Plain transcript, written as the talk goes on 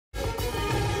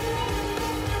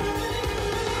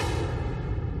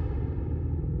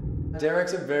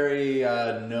Derek's a very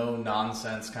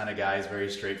no-nonsense kind of guy. He's very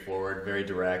straightforward, very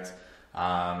direct.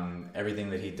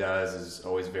 Everything that he does is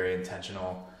always very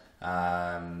intentional.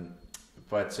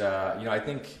 But you know, I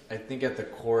think at the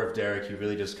core of Derek, he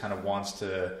really just kind of wants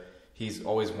to. He's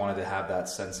always wanted to have that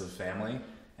sense of family,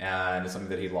 and it's something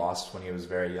that he lost when he was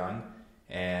very young.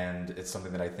 And it's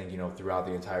something that I think, you know, throughout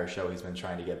the entire show, he's been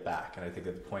trying to get back. And I think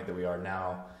at the point that we are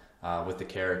now, with the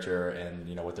character and,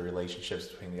 you know, with the relationships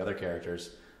between the other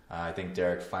characters, I think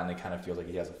Derek finally kind of feels like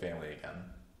he has a family again.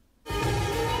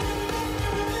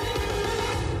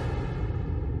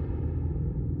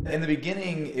 In the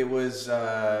beginning, it was,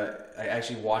 I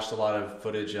actually watched a lot of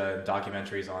footage and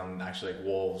documentaries on actually like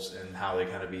wolves and how they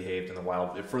kind of behaved in the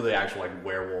wild for the actual like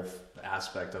werewolf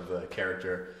aspect of the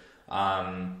character.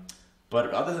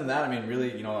 But other than that, I mean,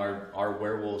 really, you know, our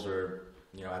werewolves are,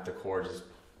 you know, at the core just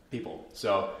people.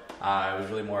 So it was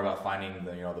really more about finding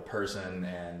the, you know, the person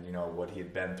and, you know, what he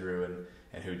had been through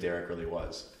and who Derek really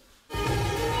was.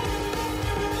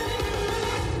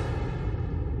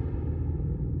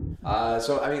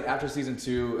 So, I mean, after season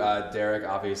 2, Derek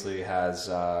obviously has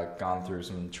gone through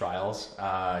some trials.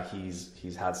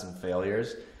 He's had some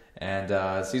failures.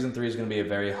 And season 3 is going to be a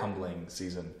very humbling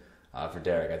season for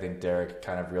Derek. I think Derek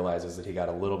kind of realizes that he got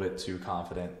a little bit too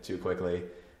confident too quickly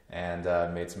and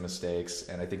made some mistakes.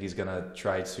 And I think he's going to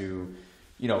try to,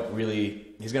 you know,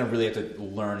 he's going to really have to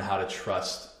learn how to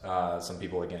trust some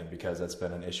people again, because that's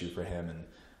been an issue for him, and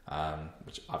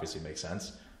which obviously makes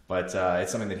sense. But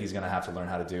it's something that he's going to have to learn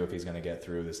how to do if he's going to get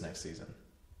through this next season.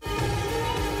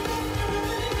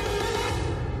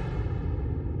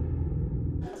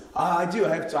 I do.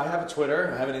 I have a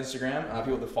Twitter. I have an Instagram.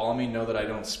 People that follow me know that I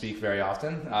don't speak very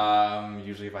often.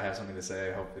 Usually, if I have something to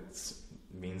say, I hope it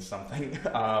means something.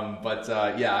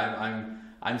 Yeah,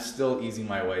 I'm still easing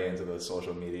my way into the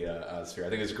social media sphere. I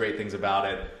think there's great things about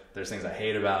it. There's things I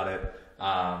hate about it.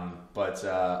 But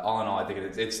all in all, I think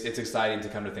it's exciting to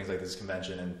come to things like this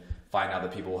convention and find out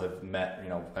that people have met. You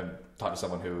know, I've talked to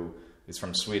someone who is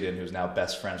from Sweden who's now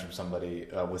best friends with somebody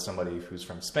who's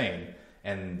from Spain.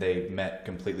 And they met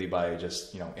completely by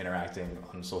just, you know, interacting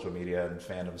on social media and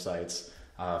fandom sites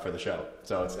for the show.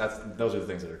 So those are the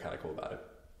things that are kind of cool about it.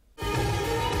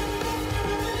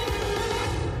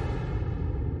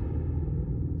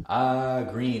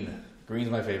 Green.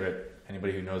 Green's my favorite.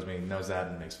 Anybody who knows me knows that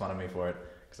and makes fun of me for it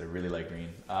because I really like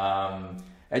green.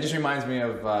 It just reminds me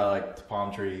of like the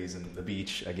palm trees and the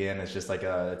beach. Again, it's just like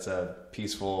it's a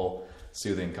peaceful,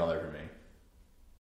 soothing color for me.